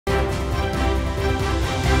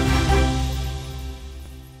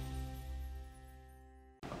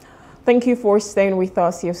Thank you for staying with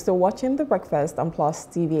us. You're still watching The Breakfast on Plus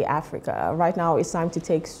TV Africa. Right now, it's time to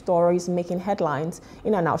take stories making headlines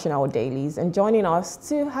in our national dailies. And joining us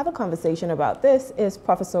to have a conversation about this is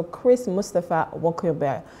Professor Chris Mustapha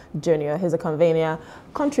Nwaokobia Jr. He's a convener,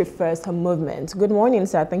 Country First Movement. Good morning,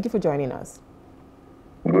 sir. Thank you for joining us.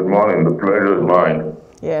 Good morning. The pleasure is mine.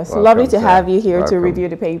 Yes, welcome, lovely to have you here to review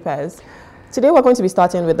the papers. Today, we're going to be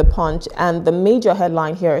starting with the Punch, and the major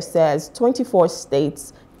headline here says 24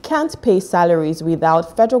 states can't pay salaries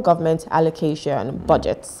without federal government allocation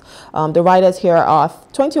budgets. The writers here are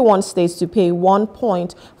 21 states to pay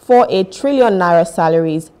 1.48 trillion naira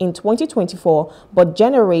salaries in 2024, but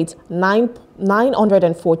generate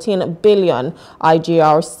 914 billion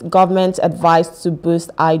IGRs. Government advised to boost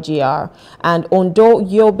IGR. And Ondo,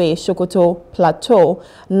 Yobe, Sokoto, Plateau,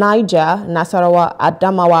 Niger, Nasarawa,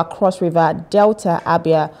 Adamawa, Cross River, Delta,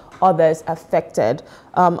 Abia, others affected.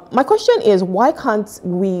 My question is, why can't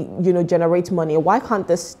we, generate money? Why can't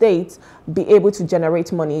the states be able to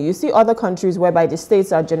generate money? You see other countries whereby the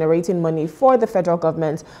states are generating money for the federal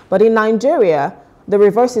government, but in Nigeria, the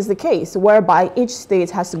reverse is the case, whereby each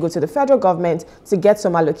state has to go to the federal government to get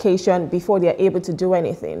some allocation before they're able to do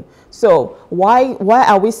anything. So why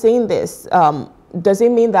are we saying this? Does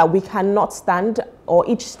it mean that we cannot stand, or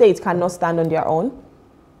each state cannot stand on their own?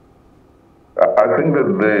 I think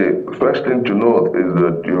that the first thing to note is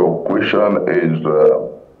that your question is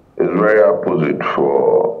very opposite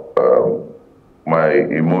for my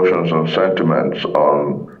emotions and sentiments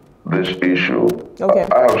on this issue. Okay.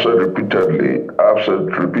 I have said repeatedly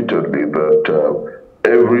that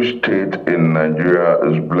every state in Nigeria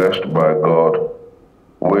is blessed by God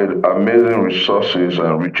with amazing resources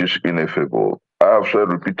and riches ineffable. I have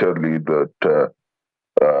said repeatedly that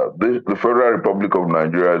the Federal Republic of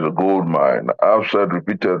Nigeria is a gold mine. I've said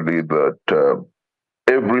repeatedly that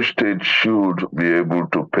every state should be able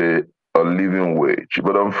to pay a living wage.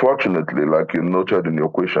 But unfortunately, like you noted in your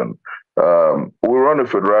question, we run a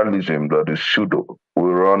federalism that is pseudo. We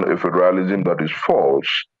run a federalism that is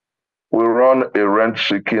false. We run a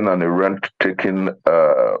rent-seeking and a rent-taking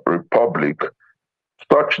republic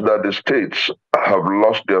such that the states have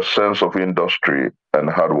lost their sense of industry and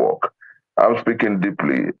hard work. I'm speaking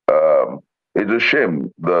deeply. It's a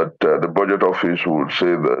shame that the budget office would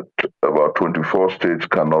say that about 24 states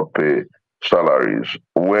cannot pay salaries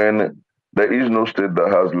when there is no state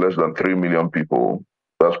that has less than 3 million people.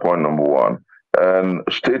 That's point number one. And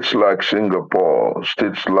states like Singapore,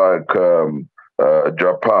 states like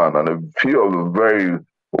Japan, and a few of the very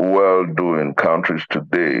well-doing countries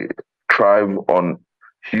today thrive on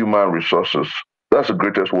human resources. That's the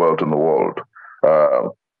greatest wealth in the world.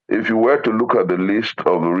 If you were to look at the list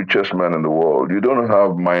of the richest men in the world, you don't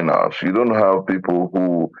have miners. You don't have people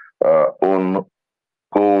who own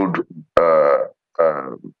gold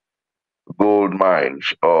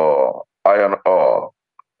mines or iron ore.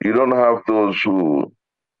 You don't have those who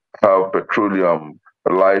have petroleum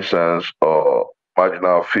license or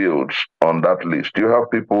marginal fields on that list. You have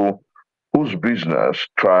people whose business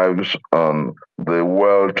thrives on the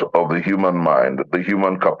wealth of the human mind, the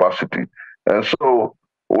human capacity. And so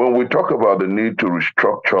when we talk about the need to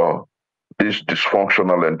restructure this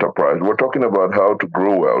dysfunctional enterprise, we're talking about how to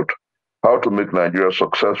grow wealth, how to make Nigeria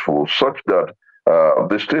successful, such that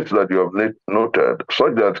the states that you have noted,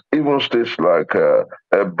 such that even states like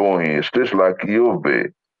Ebonyi, states like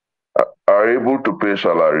Yobe, are able to pay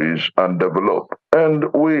salaries and develop. And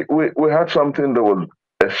we had something that was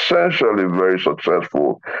essentially very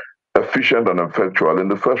successful, efficient and effectual in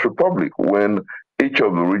the First Republic when each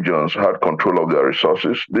of the regions had control of their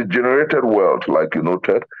resources. They generated wealth, like you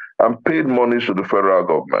noted, and paid monies to the federal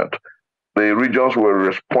government. The regions were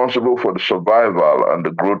responsible for the survival and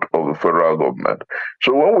the growth of the federal government.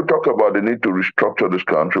 So when we talk about the need to restructure this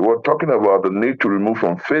country, we're talking about the need to remove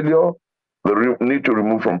from failure, the need to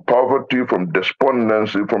remove from poverty, from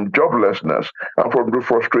despondency, from joblessness, and from the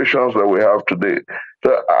frustrations that we have today.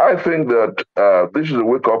 So I think that this is a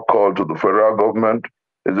wake-up call to the federal government.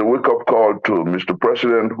 It's a wake-up call to Mr.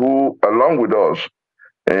 President, who, along with us,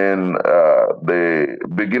 in the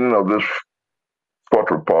beginning of this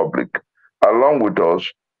Fourth Republic, along with us,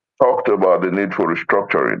 talked about the need for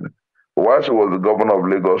restructuring. Whilst he was the governor of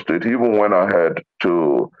Lagos State, he even went ahead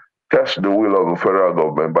to test the will of the federal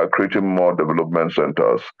government by creating more development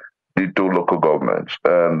centers, the two local governments.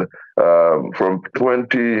 And from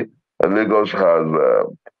 20, Lagos has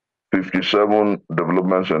 57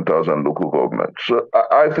 development centers and local governments. So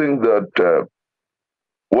I think that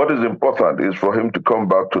what is important is for him to come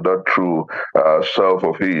back to that true self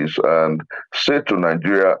of his and say to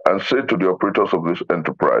Nigeria and say to the operators of this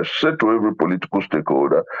enterprise, say to every political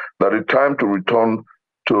stakeholder that it's time to return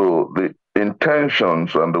to the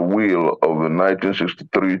intentions and the will of the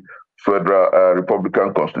 1963 Federal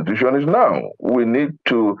Republican Constitution is now. We need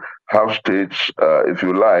to have states, if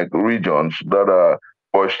you like, regions that are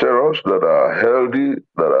boisterous, that are healthy,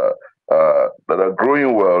 that are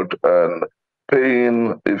growing wealth and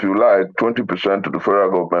paying, if you like, 20% to the federal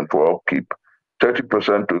government for upkeep,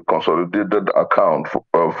 30% to a consolidated account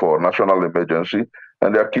for national emergency,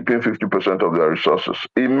 and they're keeping 50% of their resources.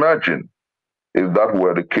 Imagine if that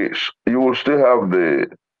were the case. You will still have the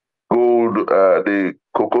gold, the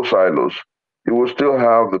cocoa silos. You will still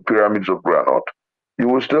have the pyramids of granite. You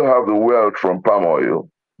will still have the wealth from palm oil.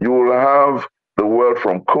 You will have the wealth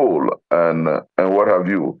from coal and what have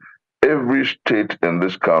you. Every state in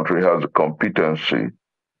this country has a competency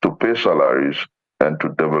to pay salaries and to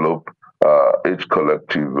develop its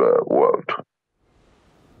collective wealth.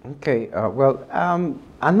 Okay,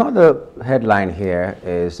 another headline here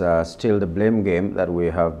is still the blame game that we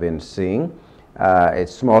have been seeing.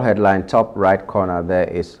 It's small headline, top right corner there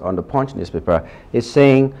is on the Punch newspaper. It's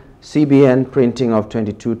saying CBN printing of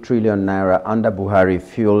 22 trillion naira under Buhari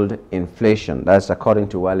fueled inflation. That's according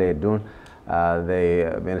to Wale Edun,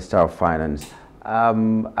 the Minister of Finance.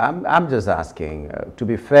 I'm just asking, to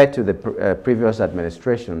be fair to the previous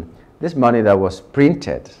administration, this money that was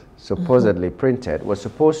printed, supposedly printed, was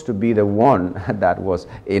supposed to be the one that was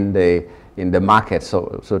in the market,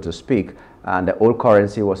 so to speak, and the old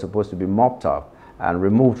currency was supposed to be mopped up and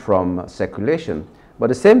removed from circulation. But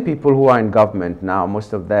the same people who are in government now,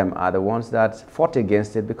 most of them are the ones that fought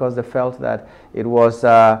against it because they felt that it was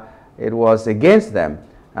against them.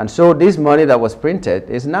 And so this money that was printed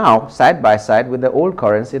is now side by side with the old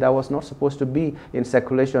currency that was not supposed to be in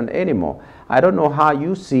circulation anymore. I don't know how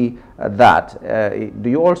you see that. Do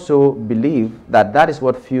you also believe that that is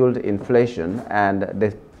what fueled inflation and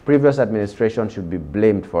the previous administration should be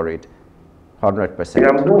blamed for it 100%?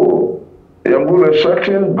 Nyamgul, a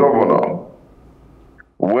certain governor,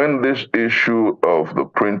 when this issue of the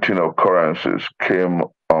printing of currencies came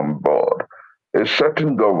on board, a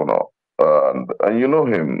certain governor, and you know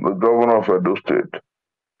him, the governor of Edo State,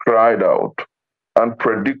 cried out and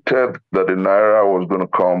predicted that the naira was going to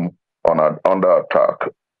come under attack,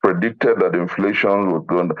 predicted that inflation was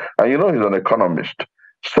going to, and you know he's an economist.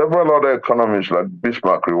 Several other economists like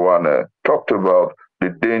Bismarck Riwane talked about the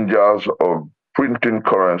dangers of printing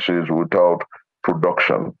currencies without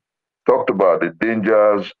production, talked about the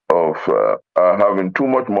dangers of having too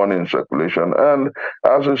much money in circulation. And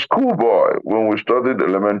as a schoolboy, when we studied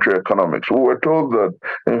elementary economics, we were told that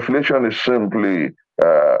inflation is simply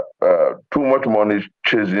too much money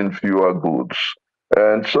chasing fewer goods.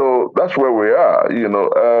 And so that's where we are. You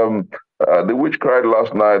know, the witch cried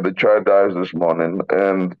last night, the child dies this morning.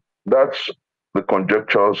 And that's the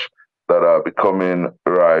conjectures that are becoming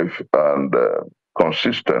rife and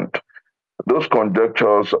consistent. Those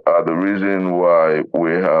conjectures are the reason why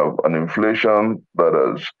we have an inflation that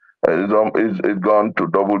is gone to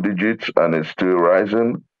double digits and is still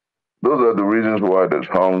rising. Those are the reasons why there's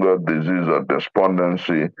hunger, disease, and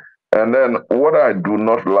despondency. And then what I do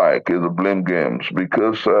not like is the blame games,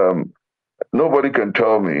 because nobody can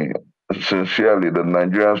tell me sincerely that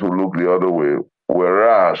Nigerians will look the other way,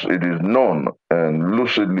 whereas it is known, and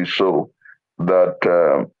lucidly so, that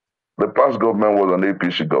the past government was an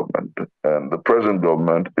APC government, and the present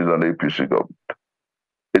government is an APC government.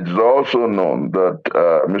 It's also known that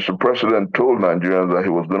Mr. President told Nigerians that he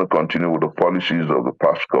was going to continue with the policies of the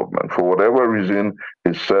past government. For whatever reason,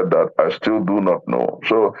 he said that, I still do not know.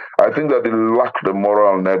 So I think that they lack the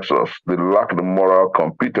moral nexus, they lack the moral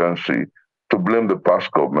competency to blame the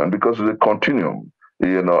past government, because it's a continuum,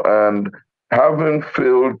 you know, and having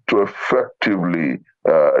failed to effectively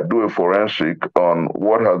do a forensic on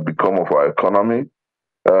what has become of our economy,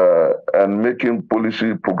 and making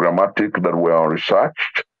policy programmatic that were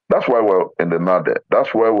unresearched. That's why we're in the NADE.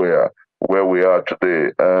 That's why we are where we are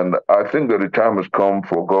today. And I think that the time has come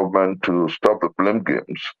for government to stop the blame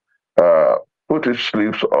games, put its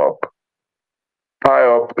sleeves up, tie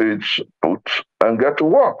up its boots, and get to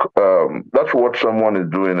work. That's what someone is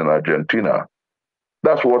doing in Argentina.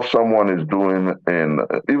 That's what someone is doing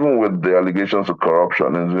even with the allegations of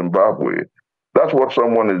corruption in Zimbabwe. That's what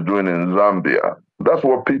someone is doing in Zambia. That's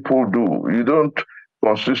what people do. You don't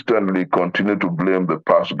consistently continue to blame the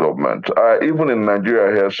past government. Even in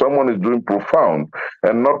Nigeria here, someone is doing profound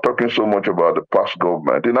and not talking so much about the past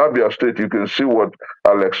government. In Abia State, you can see what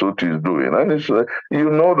Alex Oti is doing. And it's, you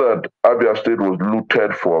know that Abia State was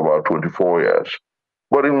looted for about 24 years.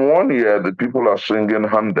 But in 1 year, the people are singing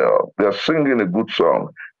Handel. They're singing a good song.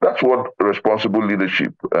 That's what responsible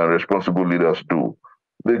leadership and responsible leaders do.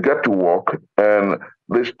 they get to work and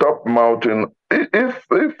they stop mouthing. If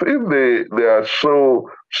they are so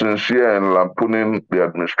sincere in lampooning the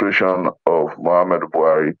administration of Mohamed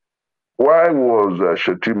Buhari, why was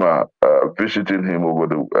Shetima visiting him over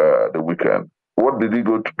the weekend? What did he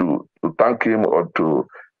go to do? To thank him or to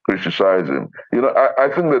criticize him? You know, I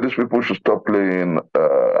think that these people should stop playing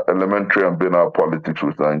elementary and banal politics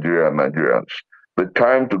with Nigeria and Nigerians. The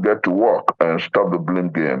time to get to work and stop the blame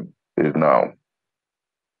game is now.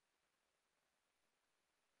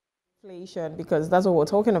 Inflation, because that's what we're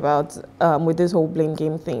talking about with this whole blame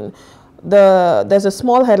game thing. There's a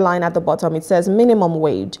small headline at the bottom. It says minimum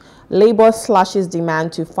wage. Labor slashes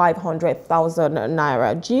demand to 500,000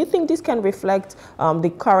 naira. Do you think this can reflect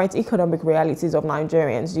the current economic realities of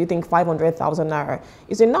Nigerians? Do you think 500,000 naira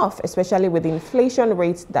is enough, especially with the inflation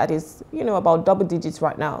rate that is, you know, about double digits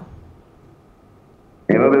right now?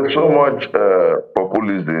 You know, there's so much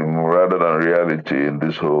populism rather than reality in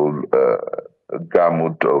this whole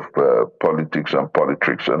gamut of politics and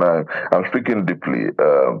politics, and I'm speaking deeply.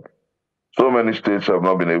 So many states have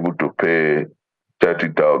not been able to pay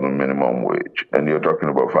 30,000 minimum wage, and you're talking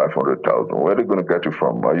about 500,000. Where are they going to get it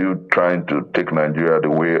from? Are you trying to take Nigeria the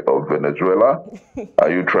way of Venezuela? Are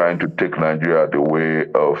you trying to take Nigeria the way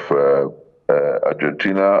of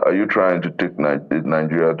Argentina? Are you trying to take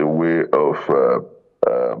Nigeria the way of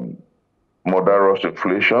moderate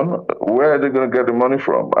inflation? Where are they going to get the money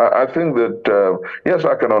from? I think that, yes,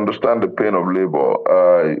 I can understand the pain of labor.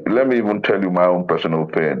 Let me even tell you my own personal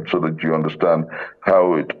pain so that you understand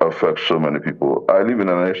how it affects so many people. I live in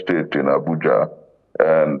an estate in Abuja,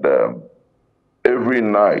 and every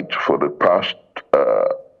night for the past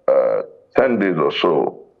 10 days or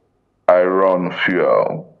so, I run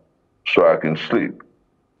fuel so I can sleep.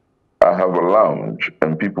 I have a lounge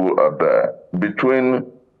and people are there. Between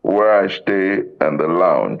where I stay and the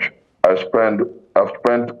lounge, I've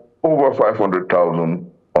spent over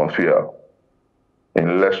 500,000 on fuel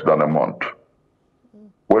in less than a month.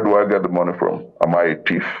 Where do I get the money from? Am I a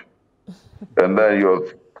thief? And then you're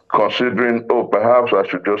considering, oh, perhaps I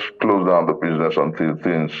should just close down the business until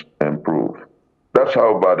things improve. That's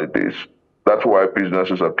how bad it is. That's why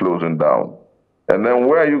businesses are closing down. And then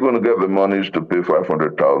where are you going to get the monies to pay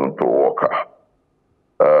 500,000 per worker?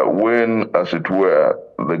 When, as it were,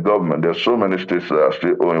 the government, there's so many states that are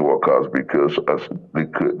still owing workers because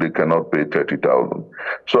they cannot pay 30,000.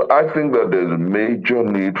 So I think that there's a major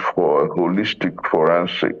need for a holistic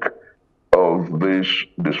forensic of this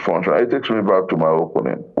dysfunction. It takes me back to my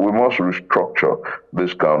opening. We must restructure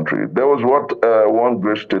this country. There was one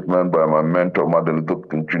great statement by my mentor, Martin Luther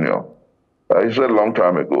King Jr. He said a long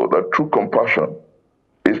time ago that true compassion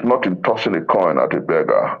is not in tossing a coin at a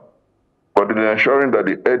beggar, but in ensuring that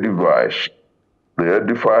the edifice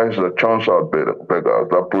that churns out beggars,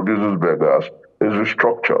 that produces beggars, is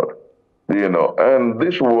restructured. You know, and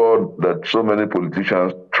this word that so many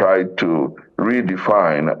politicians try to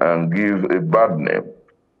redefine and give a bad name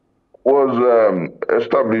was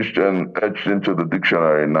established and etched into the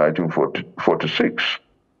dictionary in 1946.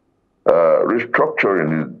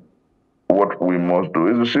 Restructuring is what we must do.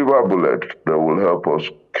 It's a silver bullet that will help us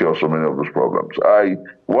cure so many of those problems. I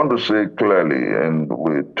want to say clearly and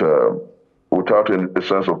without a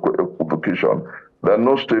sense of equivocation that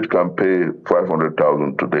no state can pay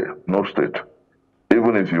 500,000 today. No state.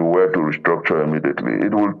 Even if you were to restructure immediately,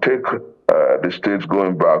 it will take the states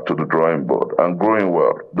going back to the drawing board and growing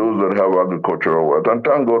wealth, those that have agricultural wealth. And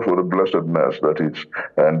thank God for the blessedness that it's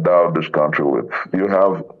endowed this country with. You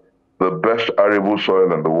have the best arable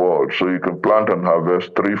soil in the world, so you can plant and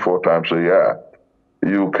harvest 3-4 times a year.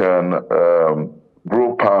 You can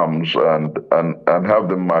grow palms and have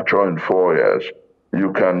them mature in 4 years.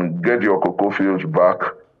 You can get your cocoa fields back.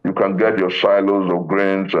 You can get your silos of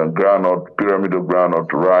grains and groundnut, pyramid of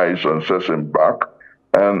groundnut, rice and sesame back.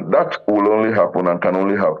 And that will only happen and can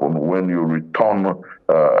only happen when you return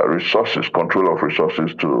resources, control of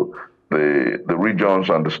resources to the regions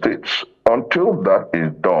and the states. Until that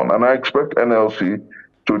is done, and I expect NLC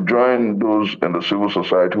to join those in the civil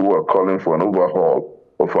society who are calling for an overhaul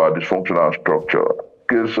of our dysfunctional structure.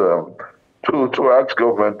 Because to ask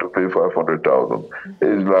government to pay 500,000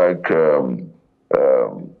 is like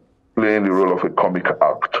playing the role of a comic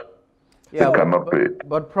act. Yeah, they cannot pay.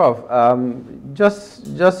 But Prof,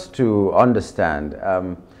 just to understand,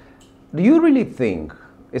 do you really think,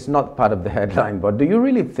 it's not part of the headline, but do you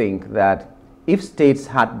really think that if states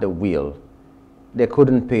had the will, they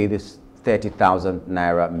couldn't pay this 30,000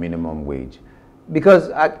 naira minimum wage? Because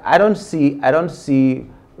I don't see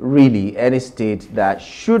really any state that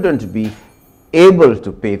shouldn't be able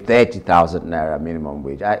to pay 30,000 naira minimum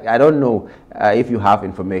wage. I don't know if you have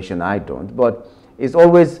information, I don't, but it's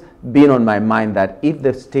always been on my mind that if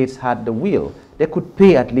the states had the will, they could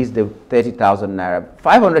pay at least the 30,000 naira.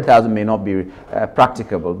 500,000 may not be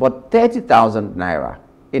practicable, but 30,000 naira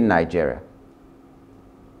in Nigeria.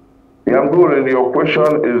 Nyamgul, and your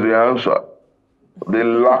question is the answer. They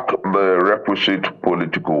lack the requisite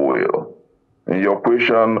political will. And your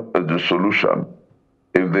question is the solution.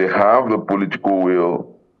 If they have the political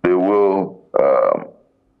will, they will,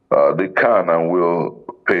 they can and will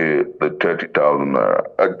pay the 30,000 naira.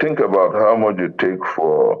 I think about how much it take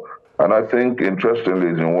for, and I think interestingly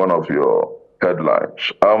is in one of your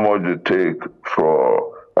headlines, how much it take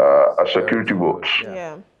for a security votes.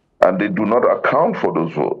 Yeah. And they do not account for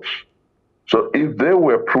those votes. So if they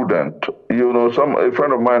were prudent, you know, a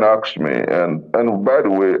friend of mine asked me, and by the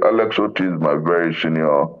way, Alex Oti is my very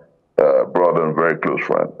senior brother and very close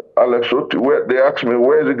friend. Alex Oti, they asked me,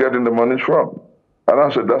 where is he getting the money from? And I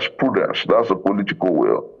said, that's prudence. That's the political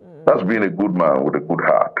will. That's being a good man with a good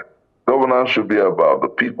heart. Governance should be about the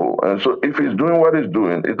people. And so if he's doing what he's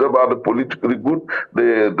doing, it's about the political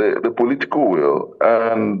political will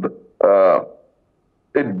and a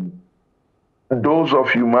dose of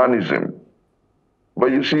humanism.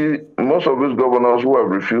 But you see, most of these governors who have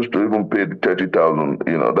refused to even pay the 30,000,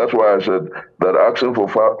 you know, that's why I said that asking for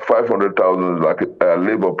 500,000 is like a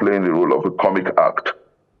labor playing the role of a comic act.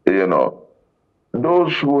 You know,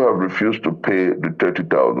 those who have refused to pay the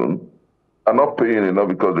 30,000 are not paying enough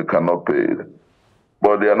because they cannot pay it.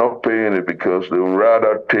 But they are not paying it because they would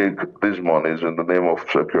rather take these monies in the name of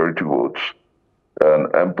security votes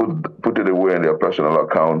and put it away in their personal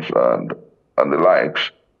accounts and the likes.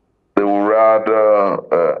 They would rather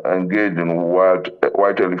engage in white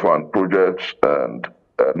elephant projects and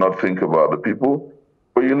not think about the people.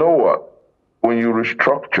 But you know what? When you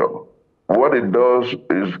restructure, what it does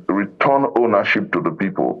is return ownership to the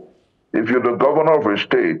people. If you're the governor of a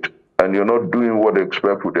state and you're not doing what they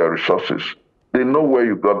expect with their resources, they know where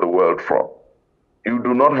you got the wealth from. You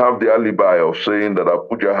do not have the alibi of saying that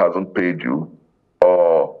Abuja hasn't paid you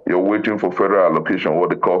or you're waiting for federal allocation, what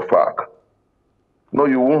they call FAC. No,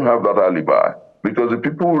 you won't have that alibi because the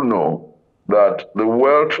people will know that the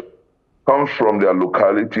wealth comes from their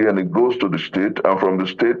locality and it goes to the state, and from the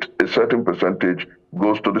state, a certain percentage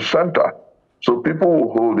goes to the center. So people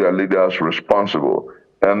will hold their leaders responsible.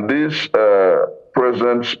 And this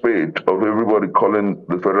present spate of everybody calling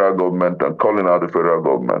the federal government and calling out the federal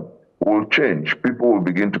government will change. People will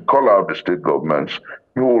begin to call out the state governments.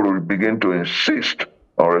 People will begin to insist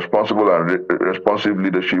on responsible and responsive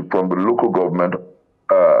leadership from the local government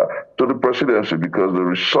to the presidency because the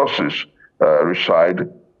resources reside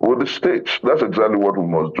with the states. That's exactly what we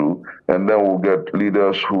must do. And then we'll get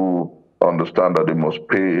leaders who understand that they must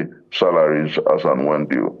pay salaries as and when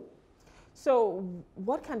due. So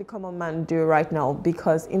what can the common man do right now?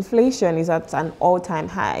 Because inflation is at an all-time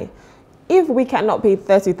high. If we cannot pay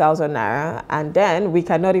 30,000 naira and then we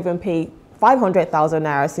cannot even pay 500,000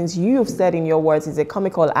 naira, since you've said in your words it's a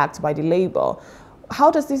comical act by the labor, how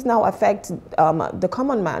does this now affect the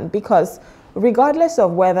common man? Because regardless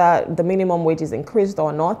of whether the minimum wage is increased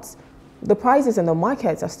or not, the prices in the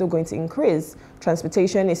markets are still going to increase.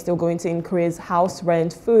 Transportation is still going to increase, house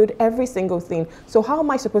rent, food, every single thing. So how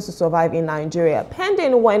am I supposed to survive in Nigeria,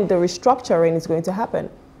 pending when the restructuring is going to happen?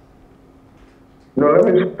 No,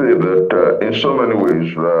 let me say that in so many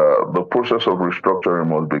ways, the process of restructuring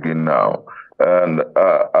must begin now. And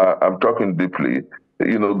I'm talking deeply.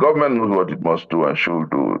 You know, government knows what it must do and should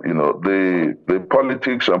do. You know, the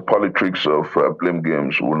politics and politics of blame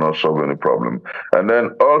games will not solve any problem. And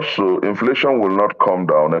then also, inflation will not come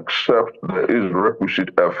down except there is requisite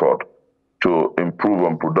effort to improve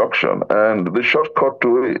on production. And the shortcut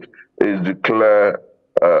to it is declare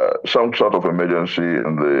some sort of emergency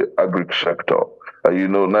in the agri sector. You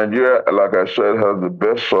know, Nigeria, like I said, has the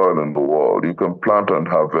best soil in the world. You can plant and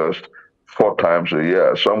harvest 4 times a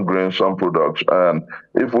year, some grains, some products. And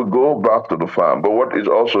if we go back to the farm, but what is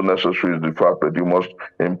also necessary is the fact that you must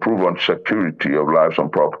improve on security of lives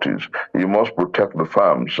and properties. You must protect the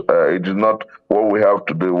farms. It is not what we have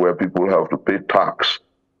today where people have to pay tax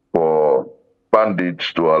for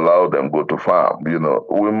bandits to allow them go to farm. You know,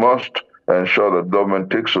 we must ensure that government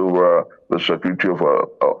takes over the security of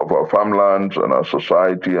our farmlands and our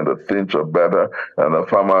society, and that things are better, and the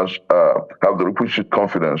farmers have the requisite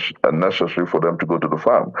confidence necessary for them to go to the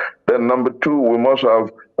farm. Then number 2, we must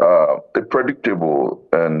have a predictable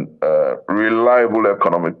and reliable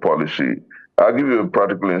economic policy. I'll give you a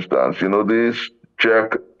practical instance. You know, these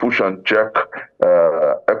push and check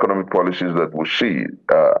economic policies that we see.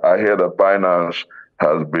 I hear that Binance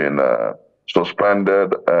has been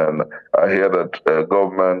suspended, and I hear that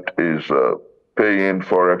government is paying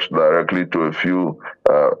forex directly to a few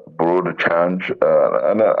bureau de change.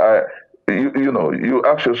 You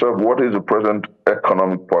ask yourself, what is the present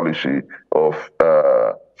economic policy of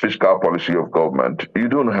fiscal policy of government? You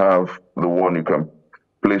don't have the one you can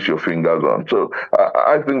place your fingers on. So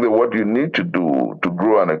I think that what you need to do to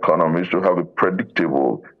grow an economy is to have a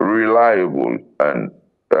predictable, reliable, and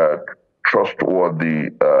uh,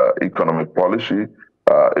 trustworthy economic policy,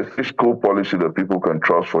 a fiscal policy that people can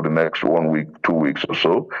trust for the next 1 week, 2 weeks or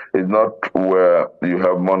so. It's not where you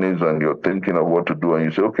have monies and you're thinking of what to do and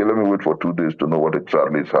you say, okay, let me wait for 2 days to know what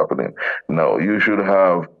exactly is happening. No, you should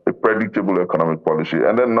have a predictable economic policy.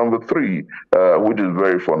 And then number three, which is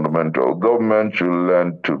very fundamental, government should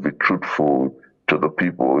learn to be truthful to the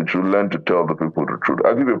people. It should learn to tell the people the truth.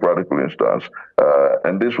 I'll give you a practical instance,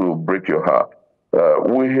 and this will break your heart.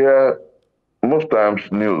 We hear most times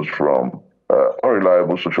news from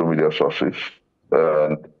unreliable social media sources.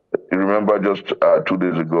 And you remember just 2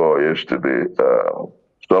 days ago or yesterday,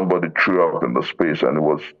 somebody threw up in the space, and it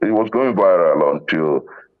was going viral until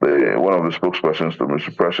one of the spokespersons to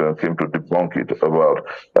Mr. President came to debunk it about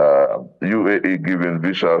UAE giving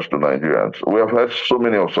visas to Nigerians. We have had so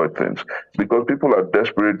many of such things because people are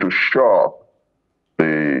desperate to shop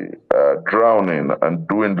the drowning and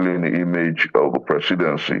dwindling image of the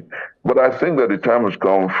presidency. But I think that the time has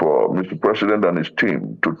come for Mr. President and his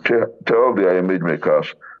team to tell their image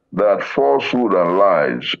makers that falsehood and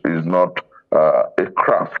lies is not a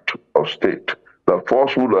craft of state. That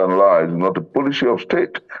falsehood and lies is not a policy of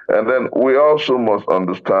state. And then we also must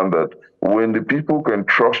understand that when the people can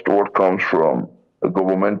trust what comes from the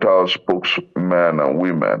governmental spokesmen and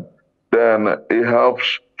women, then it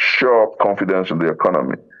helps show up confidence in the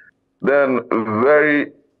economy. Then,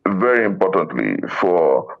 very, very importantly,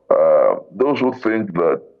 for those who think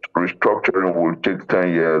that restructuring will take 10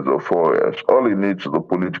 years or 4 years, all it needs is the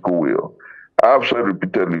political will. I've said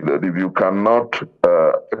repeatedly that if you cannot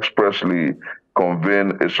expressly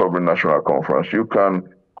convene a sovereign national conference, you can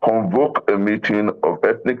convoke a meeting of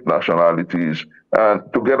ethnic nationalities and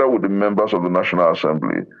together with the members of the National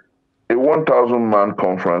Assembly, a 1,000-man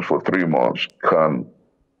conference for 3 months can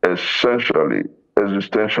essentially,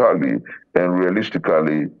 existentially, and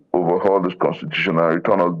realistically overhaul this constitution and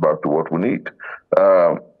return us back to what we need.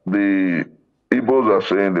 The Igbos are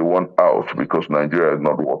saying they want out because Nigeria is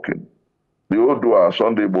not working. The Odua,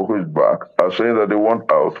 Sunday Igbo, who is back, are saying that they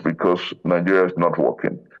want out because Nigeria is not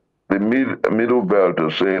working. The middle belt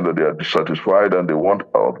is saying that they are dissatisfied and they want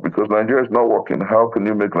out because Nigeria is not working. How can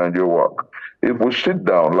you make Nigeria work? If we sit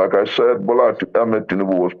down, like I said, Bola Ahmed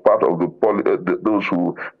Tinubu was part of those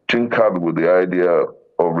who tinkered with the idea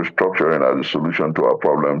of restructuring as a solution to our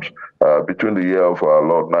problems between the year of our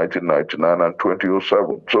Lord 1999 and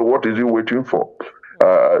 2007. So what is he waiting for?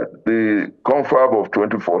 The confab of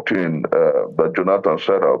 2014 that Jonathan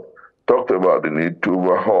set up talked about the need to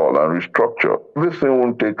overhaul and restructure. This thing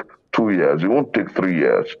won't take 2 years, it won't take 3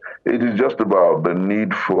 years. It is just about the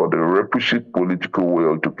need for the requisite political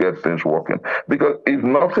will to get things working. Because if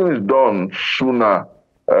nothing is done sooner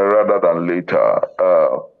rather than later,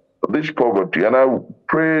 this poverty, and I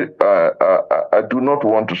pray, I do not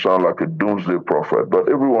want to sound like a doomsday prophet, but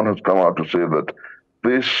everyone has come out to say that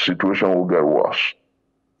this situation will get worse.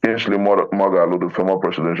 Kingsley Moghalu, the former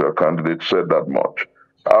presidential candidate, said that much.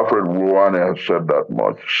 Alfred Rouhani has said that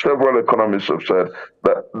much. Several economists have said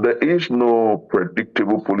that there is no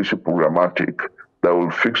predictable policy programmatic that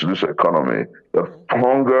will fix this economy, that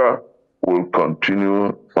hunger will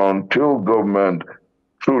continue until government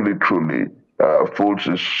truly folds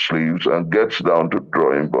its sleeves and gets down to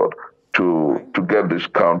drawing board to get this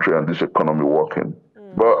country and this economy working.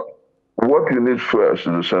 But what you need first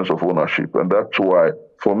is a sense of ownership, and that's why,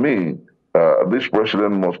 for me, this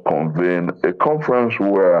president must convene a conference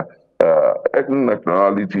where ethnic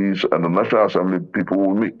nationalities and the National Assembly people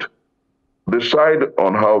will meet, decide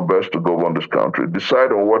on how best to govern this country,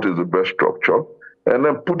 decide on what is the best structure, and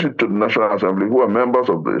then put it to the National Assembly, who are members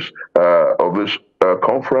of this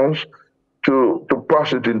conference, to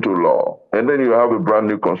pass it into law. And then you have a brand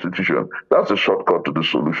new constitution. That's a shortcut to the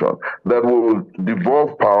solution that will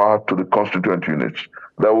devolve power to the constituent units,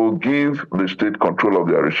 that will give the state control of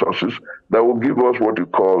their resources, that will give us what you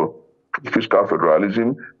call fiscal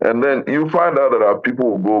federalism. And then you find out that our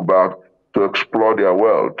people will go back to explore their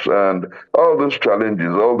wealth, and all these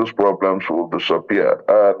challenges, all these problems will disappear.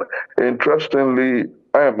 And interestingly,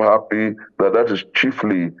 I am happy that that is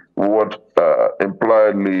chiefly what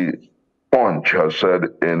impliedly Punch has said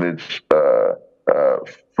in its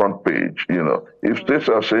front page. If states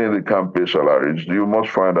are saying they can't pay salaries, you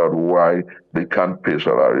must find out why they can't pay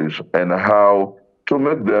salaries and how to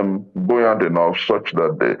make them buoyant enough such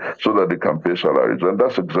that they can pay salaries. And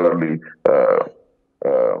that's exactly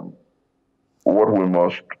um, what we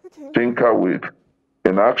must tinker with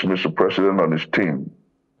and ask Mr. President and his team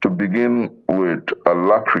to begin with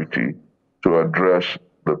alacrity to address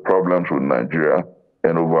the problems with Nigeria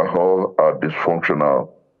and overhaul our dysfunctional,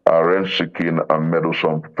 our rent-seeking and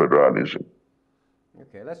meddlesome federalism.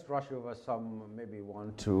 Okay, let's rush over some, maybe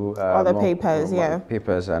one, two other papers,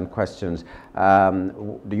 papers and questions.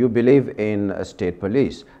 Do you believe in a state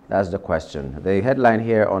police? That's the question. The headline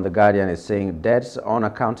here on The Guardian is saying, deaths,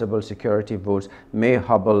 unaccountable security votes may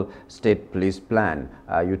hobble state police plan.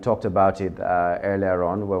 You talked about it earlier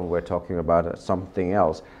on when we were talking about something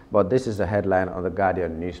else, but this is the headline on The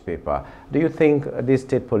Guardian newspaper. Do you think this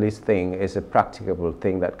state police thing is a practicable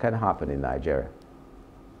thing that can happen in Nigeria?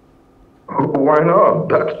 Why not?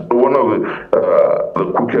 That's one of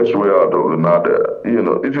the quickest way out of the matter.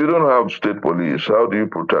 If you don't have state police, how do you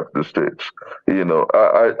protect the states?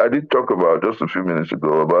 I did talk about just a few minutes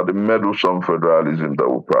ago about the meddlesome federalism that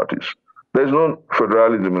we practice. There's no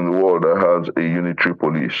federalism in the world that has a unitary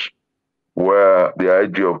police, where the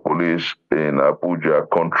IG of police in Abuja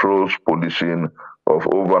controls policing of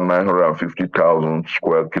over 950,000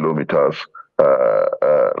 square kilometers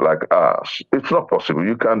like ours. It's not possible.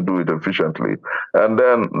 You can't do it efficiently. And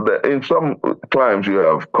then in some climes you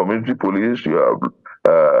have community police, you have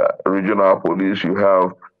regional police, you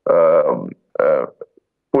have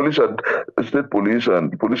police at state police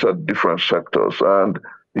and police at different sectors. And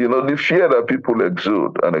the fear that people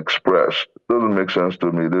exude and express doesn't make sense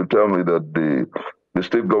to me. They tell me that the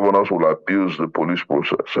state governors will abuse the police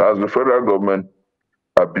process. Has the federal government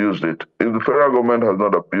abused it? If the federal government has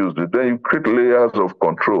not abused it, then you create layers of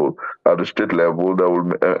control at the state level that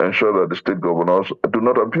will ensure that the state governors do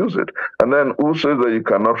not abuse it. And then who says that you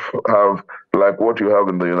cannot have, like what you have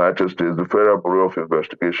in the United States, the Federal Bureau of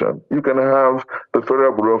Investigation? You can have the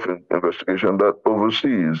Federal Bureau of Investigation that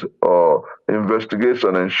oversees or investigates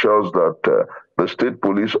and ensures that the state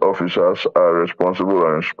police officers are responsible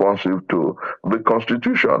and responsive to the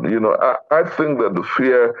Constitution. I think that the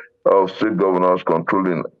fear of state governors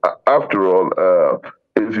controlling, after all,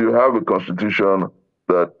 if you have a constitution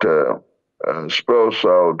that spells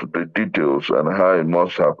out the details and how it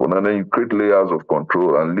must happen, and then you create layers of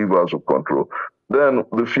control and levers of control, then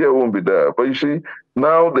the fear won't be there. But you see,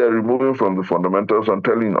 now they're removing from the fundamentals and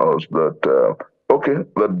telling us that, okay,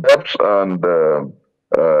 the depths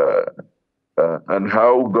and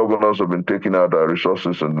how governors have been taking out our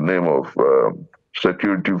resources in the name of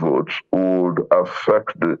security votes would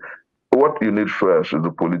affect what you need first is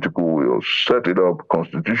the political will. Set it up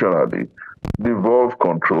constitutionally, devolve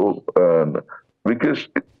control, and because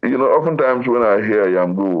oftentimes when I hear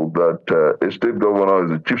Nyamgul that a state governor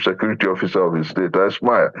is the chief security officer of his state, I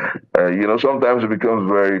smile. Sometimes it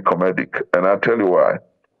becomes very comedic, and I'll tell you why.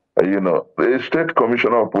 The state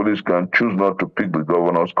commissioner of police can choose not to pick the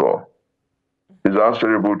governor's call. Is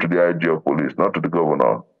answerable to the IG of police, not to the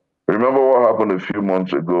governor. Remember what happened a few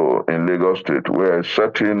months ago in Lagos State, where a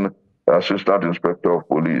certain assistant inspector of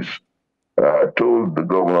police told the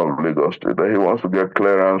governor of Lagos State that he wants to get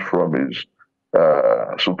clearance from his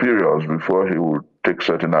superiors before he would take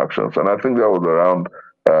certain actions. And I think that was around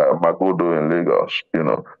Magodo in Lagos.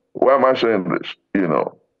 Why am I saying this?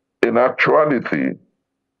 In actuality,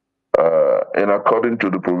 and according to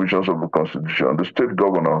the provisions of the Constitution, the state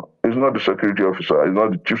governor is not the security officer, is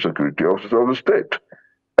not the chief security officer of the state.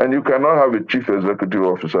 And you cannot have a chief executive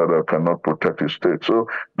officer that cannot protect his state. So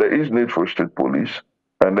there is need for state police.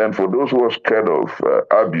 And then for those who are scared of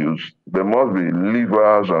abuse, there must be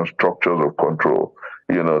levers and structures of control.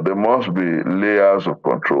 There must be layers of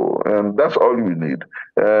control. And that's all we need.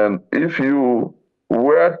 And if you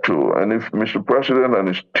were to, and if Mr. President and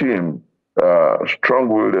his team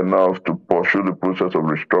strong-willed enough to pursue the process of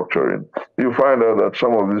restructuring, you find out that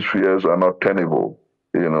some of these fears are not tenable.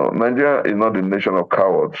 Nigeria is not a nation of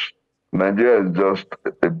cowards. Nigeria is just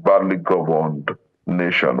a badly governed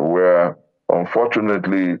nation where,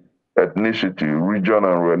 unfortunately, ethnicity, region,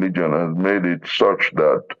 and religion has made it such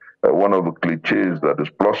that one of the cliches that is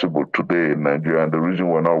plausible today in Nigeria, and the reason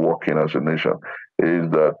we're not working as a nation, is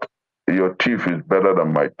that your teeth is better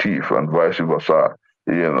than my teeth, and vice versa.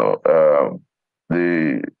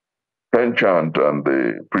 The penchant and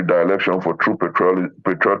the predilection for true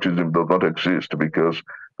patriotism does not exist because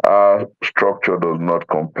our structure does not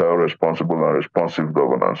compel responsible and responsive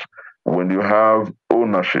governance. When you have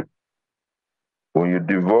ownership, when you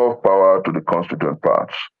devolve power to the constituent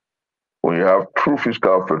parts, when you have true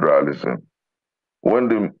fiscal federalism, when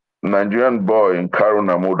the Nigerian boy in Karu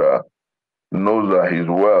Namuda knows that his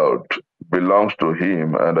wealth belongs to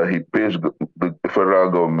him and that he pays the federal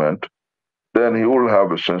government, then he will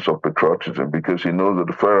have a sense of patriotism because he knows that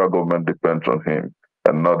the federal government depends on him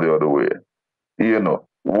and not the other way. You know,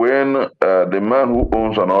 when the man who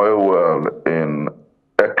owns an oil well in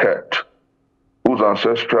Eket, whose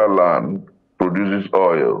ancestral land produces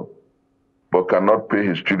oil, but cannot pay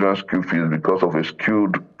his children's school fees because of a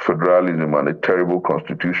skewed federalism and a terrible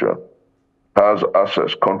constitution, has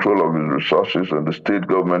access, control of his resources, and the state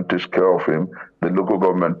government takes care of him, the local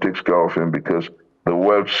government takes care of him because the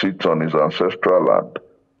wealth sits on his ancestral land.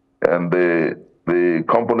 And the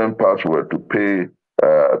component parts were to pay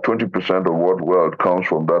 20% of what wealth comes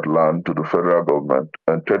from that land to the federal government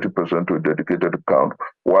and 30% to a dedicated account,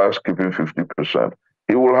 whilst keeping 50%.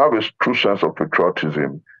 He will have a true sense of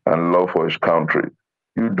patriotism and love for his country.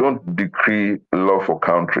 You don't decree love for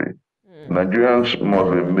country. Nigerians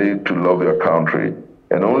must be made to love their country,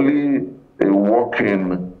 and only a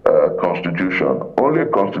working constitution, only a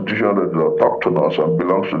constitution that is autochthonous and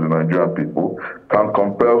belongs to the Nigerian people can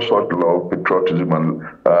compel such love, patriotism,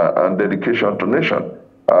 and dedication to nation.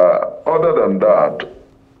 Other than that,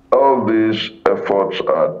 all these efforts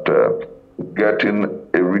at getting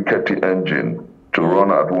a rickety engine to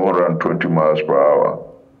run at 120 miles per hour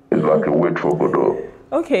is like a wait for Godot.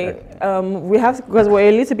 Okay, we have, because we're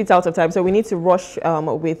a little bit out of time, so we need to rush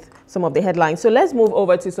with some of the headlines. So let's move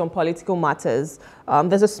over to some political matters.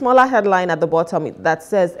 There's a smaller headline at the bottom that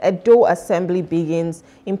says, Edo Assembly begins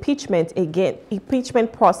impeachment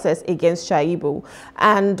process against Shaibu.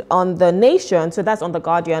 And on The Nation, so that's on The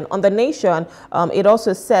Guardian, on The Nation, it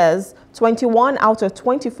also says 21 out of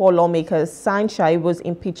 24 lawmakers signed Shaibu's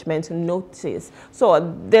impeachment notice.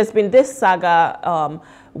 So there's been this saga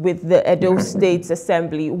with the Edo State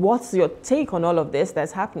Assembly. What's your take on all of this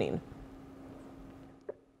that's happening?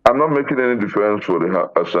 I'm not making any defense for the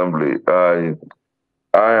Assembly. I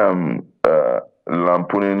am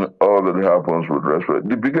lampooning all that happens with respect.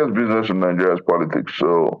 The biggest business in Nigeria is politics.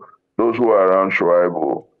 So those who are around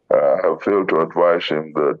Shuaibu have failed to advise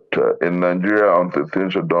him that in Nigeria, until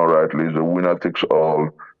things are done rightly, is a winner takes all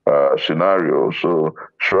scenario. So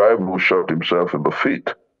Shuaibu shot himself in the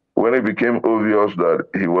feet. When it became obvious that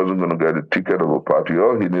he wasn't going to get a ticket of a party,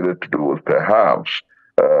 all he needed to do was perhaps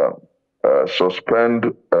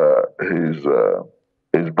suspend his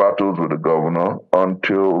battles with the governor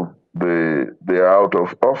until they are out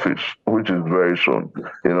of office, which is very soon.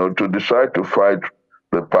 You know, to decide to fight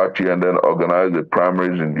the party and then organize the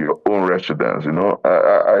primaries in your own residence. You know,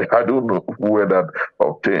 I don't know where that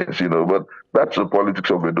obtains. You know, but that's the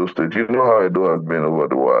politics of Edo State. You know how Edo has been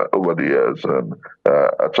over the years, and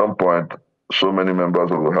at some point, so many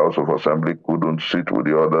members of the House of Assembly couldn't sit with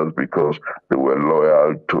the others because they were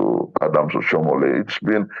loyal to Adams Oshomole.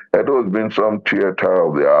 Edo has been some theater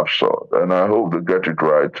of the absurd, and I hope they get it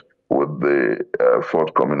right with the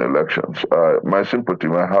forthcoming elections. My sympathy,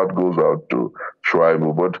 my heart goes out to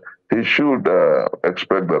Shuaibu, but he should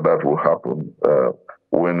expect that that will happen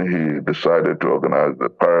when he decided to organize the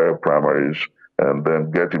parallel primaries and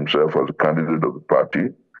then get himself as a candidate of the party,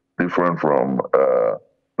 different from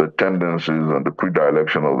the tendencies and the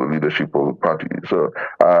predilection of the leadership of the party. So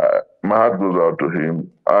my heart goes out to him.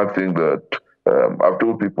 I think that I've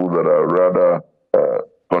told people that I'd rather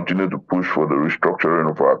continue to push for the restructuring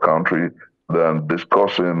of our country than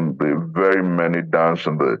discussing the very many dance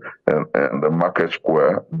in the market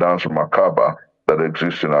square, dance macabre that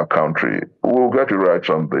exists in our country. We'll get it right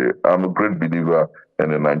someday. I'm a great believer in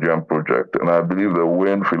the Nigerian project, and I believe that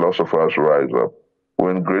when philosophers rise up,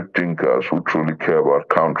 when great thinkers who truly care about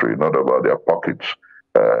country, not about their pockets,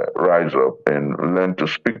 rise up and learn to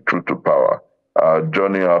speak truth to power, our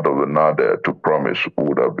journey out of the nada to promise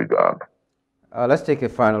would have begun. Let's take a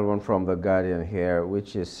final one from The Guardian here,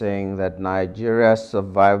 which is saying that Nigeria's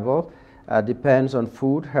survival depends on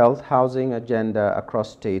food, health, housing agenda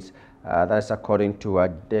across states. That's according to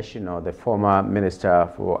Adesina, the former Minister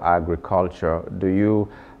for Agriculture. Do you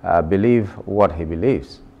believe what he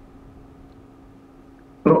believes?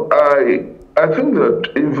 No, I think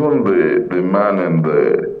that even the man in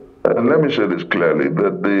the, and let me say this clearly,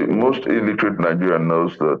 that the most illiterate Nigerian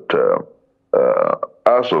knows that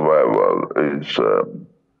our survival is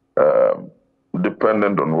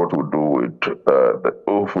dependent on what we do with the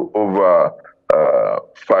over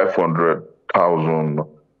 500,000,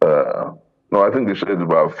 no, I think they said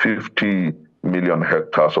about 50 million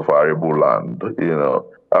hectares of arable land. You know,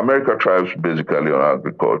 America thrives basically on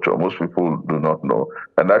agriculture. Most people do not know.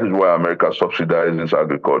 And that is why America subsidizes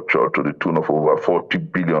agriculture to the tune of over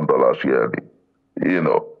 $40 billion yearly. You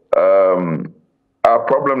know, our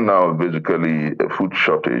problem now is basically a food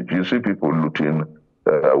shortage. You see people looting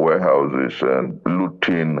warehouses and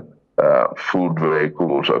looting food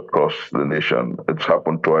vehicles across the nation. It's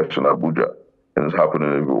happened twice in Abuja, and it's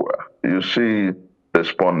happening everywhere. You see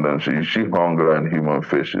despondency, you see hunger in human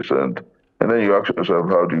faces, and then you ask yourself,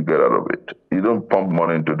 how do you get out of it? You don't pump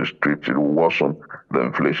money into the streets, it will worsen the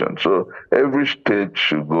inflation. So every state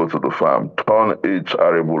should go to the farm, turn its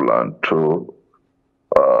arable land to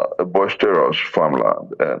a boisterous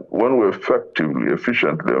farmland. And when we effectively,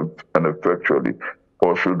 efficiently, and effectually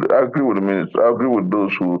pursued, I agree with the minister, I agree with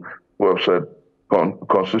those who have said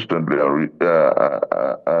consistently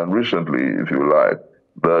and recently, if you like,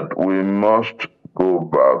 that we must go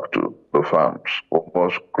back to the farms. We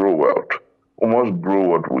must grow wealth. We must grow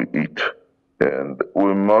what we eat. And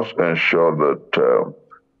we must ensure that,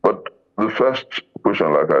 but the first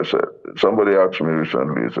question, like I said, somebody asked me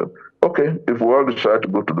recently, he said, okay, if we all decide to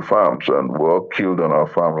go to the farms and we're all killed on our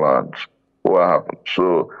farmlands, what happens?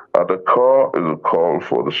 So at the core is a call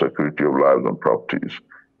for the security of lives and properties.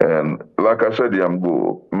 And like I said,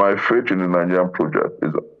 Yamgo, my faith in the Nigerian project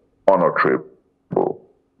is unalterable.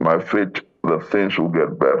 My faith that things will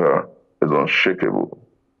get better is unshakable.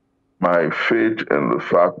 My faith in the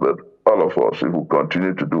fact that all of us, if we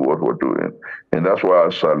continue to do what we're doing, and that's why I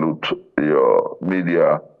salute your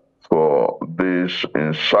media for this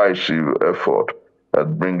incisive effort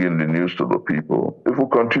at bringing the news to the people. If we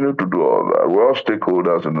continue to do all that, we're all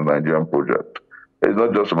stakeholders in the Nigerian project. It's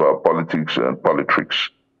not just about politics and politics.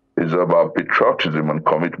 It's about patriotism and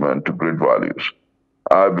commitment to great values.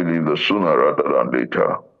 I believe that sooner rather than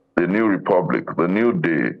later, the new republic, the new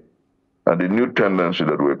day, and the new tendency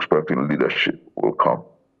that we expect in leadership will come.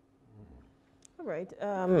 All right.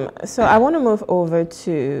 So I want to move over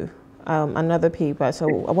to another paper.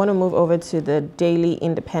 So I want to move over to the Daily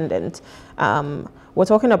Independent. We're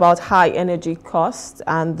talking about high energy costs,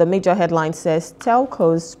 and the major headline says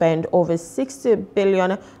telcos spend over 60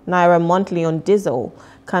 billion naira monthly on diesel,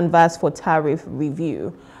 canvas for tariff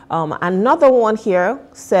review. Another one here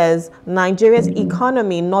says Nigeria's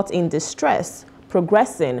economy not in distress,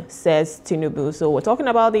 progressing, says Tinubu. So we're talking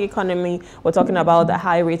about the economy, we're talking about the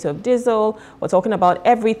high rate of diesel, we're talking about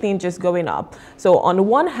everything just going up. So on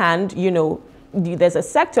one hand, you know, there's a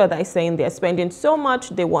sector that is saying they're spending so much,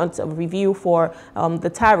 they want a review for the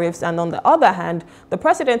tariffs. And on the other hand, the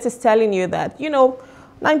president is telling you that, you know,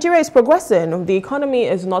 Nigeria is progressing, the economy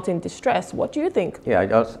is not in distress. What do you think? Yeah,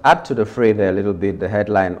 I'll add to the fray there a little bit, the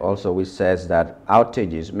headline also, which says that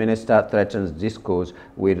outages, minister threatens discos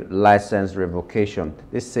with license revocation.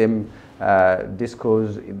 This same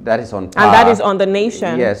discos, that is on par. And that is on the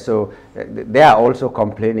nation. Yes, so they are also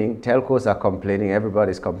complaining, telcos are complaining,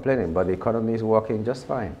 everybody's complaining, but the economy is working just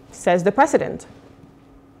fine. Says the president.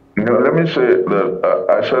 You know, let me say that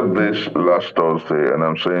I said this last Thursday, and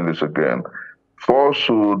I'm saying this again.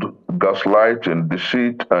 Falsehood, gaslighting,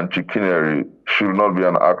 deceit, and chicanery should not be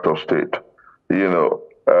an act of state. You know,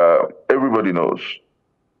 everybody knows.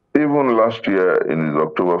 Even last year in his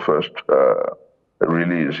October 1st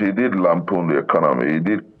release, he did lampoon the economy. He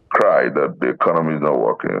did cry that the economy is not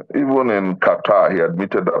working. Even in Qatar, he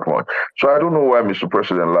admitted that one. So I don't know why Mr.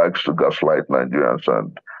 President likes to gaslight Nigerians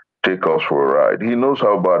and take us for a ride. He knows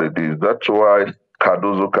how bad it is. That's why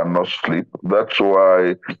Cardozo cannot sleep. That's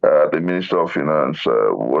why the Minister of Finance,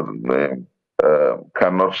 what's his name,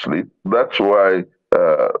 cannot sleep. That's why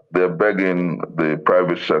they're begging the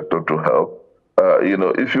private sector to help. You know,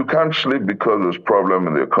 if you can't sleep because there's problem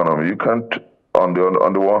in the economy, you can't, on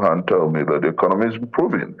the one hand, tell me that the economy is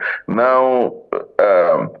improving. Now,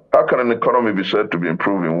 how can an economy be said to be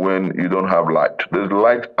improving when you don't have light? There's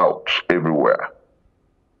light out everywhere.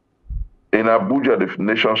 In Abuja, the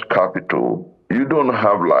nation's capital, you don't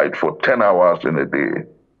have light for 10 hours in a day.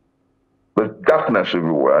 There's darkness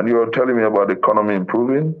everywhere, and you're telling me about the economy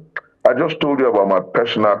improving? I just told you about my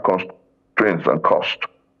personal constraints and cost.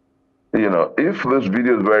 You know, if this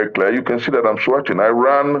video is very clear, you can see that I'm sweating. I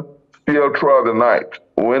ran fuel throughout the night.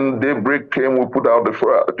 When daybreak came, we put out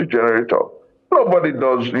the generator. Nobody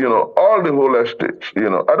does, you know, all the whole estates, you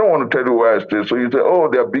know. I don't want to tell you where I stay, so you say, oh,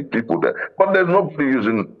 there are big people there. But there's nobody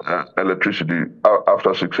using electricity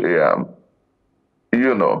after 6 a.m.,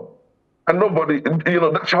 you know. And nobody, you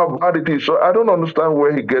know, that's how bad it is. So I don't understand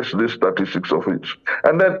where he gets this statistics of it.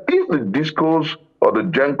 And then if the discos or the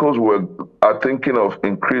gencos are thinking of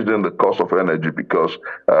increasing the cost of energy because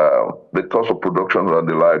the cost of production and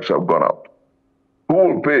the likes have gone up, who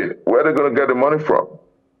will pay? Where are they going to get the money from?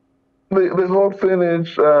 The whole thing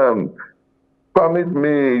is, permit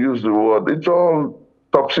me use the word, it's all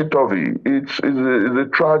topsy-turvy. It's a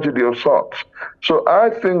tragedy of sorts. So I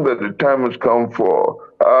think that the time has come for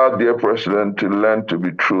our dear president to learn to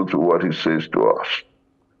be true to what he says to us.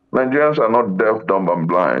 Nigerians are not deaf, dumb, and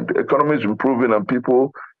blind. The economy is improving and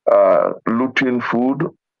people looting food.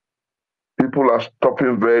 People are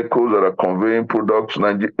stopping vehicles that are conveying products,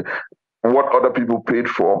 what other people paid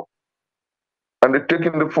for. And they're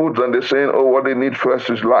taking the foods and they're saying, oh, what they need first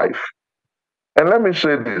is life. And let me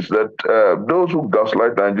say this, that those who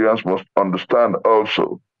gaslight Nigerians must understand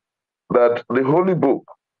also that the Holy Book,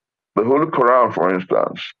 the Holy Quran, for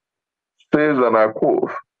instance, says, and I quote,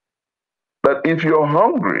 that if you're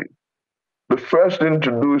hungry, the first thing to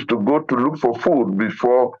do is to go to look for food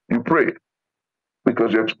before you pray,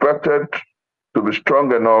 because you're expected to be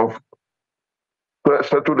strong enough,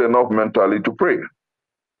 settled enough mentally to pray.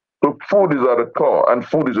 So food is at the core, and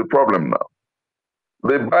food is a problem now.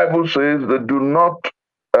 The Bible says that do not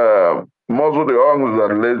muzzle the ox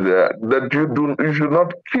that lays there, that you should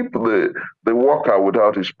not keep the worker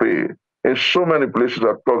without his pay. In so many places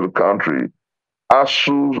across the country,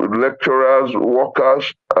 ASUs, lecturers,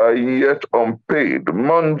 workers are yet unpaid,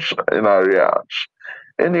 months in arrears.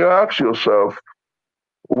 And you ask yourself,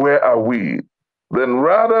 where are we? Then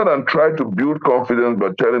rather than try to build confidence by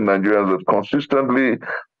telling Nigerians that consistently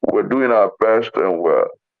we're doing our best and we're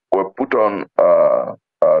put on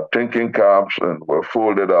thinking caps and we're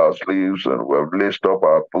folded our sleeves and we've laced up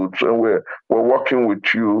our boots and we're working with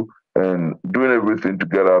you and doing everything to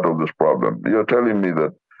get out of this problem. You're telling me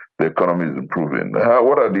that the economy is improving.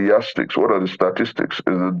 What are the yardsticks? What are the statistics? Is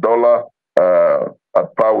the dollar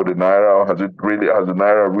at par with the naira, or has the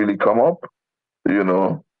naira really come up? You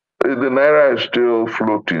know, the naira is still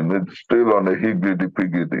floating. It's still on a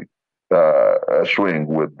higgledy-piggledy swing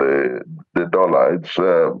with the dollar. It's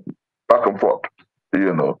back and forth.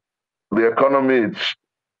 You know, the economy,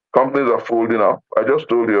 companies are folding up. I just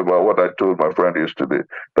told you about what I told my friend yesterday,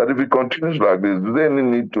 that if it continues like this, do they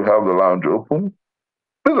need to have the lounge open?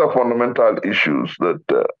 These are fundamental issues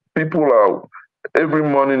that people are. Every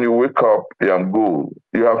morning you wake up and go,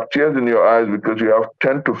 you have tears in your eyes because you have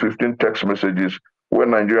 10 to 15 text messages where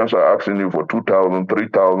Nigerians are asking you for 2,000,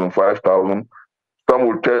 3,000, 5,000. Some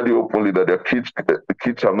will tell you openly that the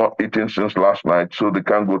kids have not eaten since last night, so they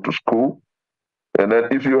can't go to school. And then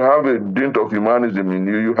if you have a dint of humanism in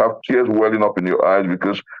you, you have tears welling up in your eyes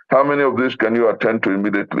because how many of these can you attend to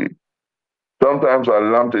immediately? Sometimes I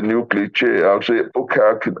learned a new cliche. I'll say,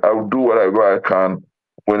 okay, I'll do whatever I can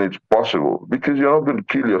when it's possible because you're not going to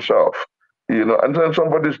kill yourself. And then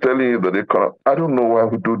somebody's telling you that I don't know why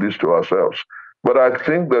we do this to ourselves. But I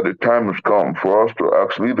think that the time has come for us to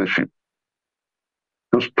ask leadership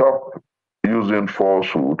to stop using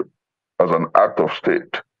falsehood as an act of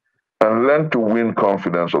state and learn to win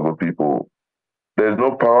confidence of the people. There's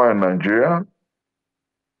no power in Nigeria.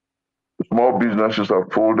 Small businesses are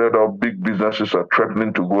folded up, big businesses are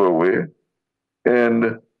threatening to go away.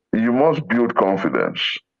 And you must build confidence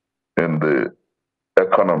in the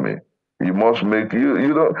economy. You must make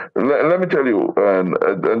you don't. Let me tell you,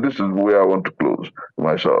 and this is where I want to close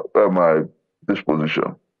my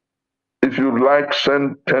disposition. If you like,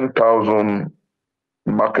 send 10,000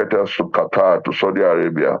 marketers to Qatar, to Saudi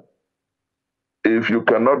Arabia. If you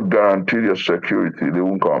cannot guarantee your security, they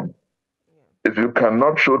won't come. If you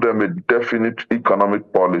cannot show them a definite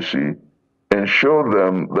economic policy and show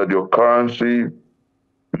them that your currency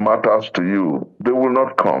matters to you, they will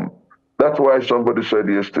not come. That's why somebody said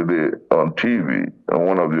yesterday on TV, on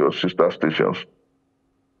one of your sister stations,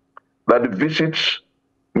 that the visits,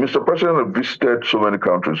 Mr. President has visited so many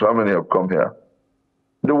countries. How many have come here?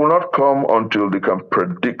 They will not come until they can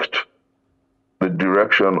predict the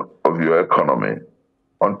direction of your economy,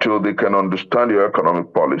 until they can understand your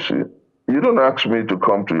economic policy. You don't ask me to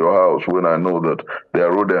come to your house when I know that there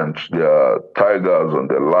are rodents, there are tigers, and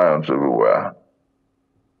there are lions everywhere.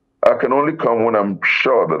 I can only come when I'm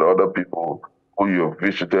sure that other people who you've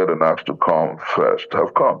visited and asked to come first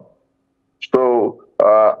have come. So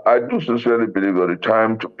I do sincerely believe that the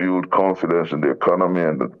time to build confidence in the economy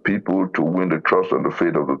and the people, to win the trust and the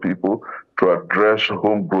faith of the people, to address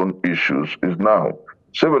homegrown issues is now.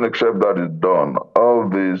 Save and except that is done, all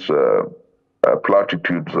these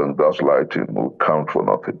platitudes and gaslighting will count for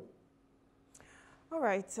nothing. All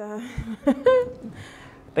right.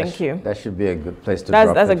 Thank you. That should be a good place to drop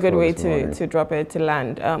it. That's a good way to drop it, to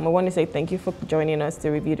land. I want to say thank you for joining us to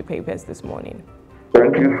review the papers this morning.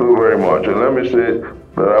 Thank you so very much. And let me say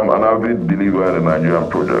that I'm an avid believer in the Nigerian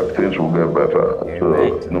project. Things will get better.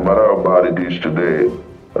 So no matter how bad it is today,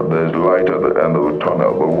 there's light at the end of the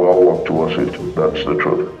tunnel, but we'll all work towards it. That's the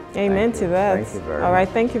truth. Amen to that. Thank you very much. All right,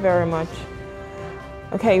 thank you very much.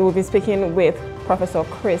 Okay, we'll be speaking with Professor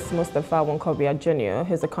Chris Mustapha Nwaokobia Jr.,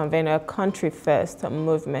 who's the convener of Country First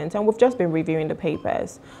movement, and we've just been reviewing the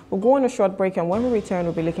papers. We'll go on a short break, and when we return,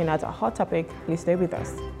 we'll be looking at a hot topic. Please stay with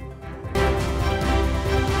us.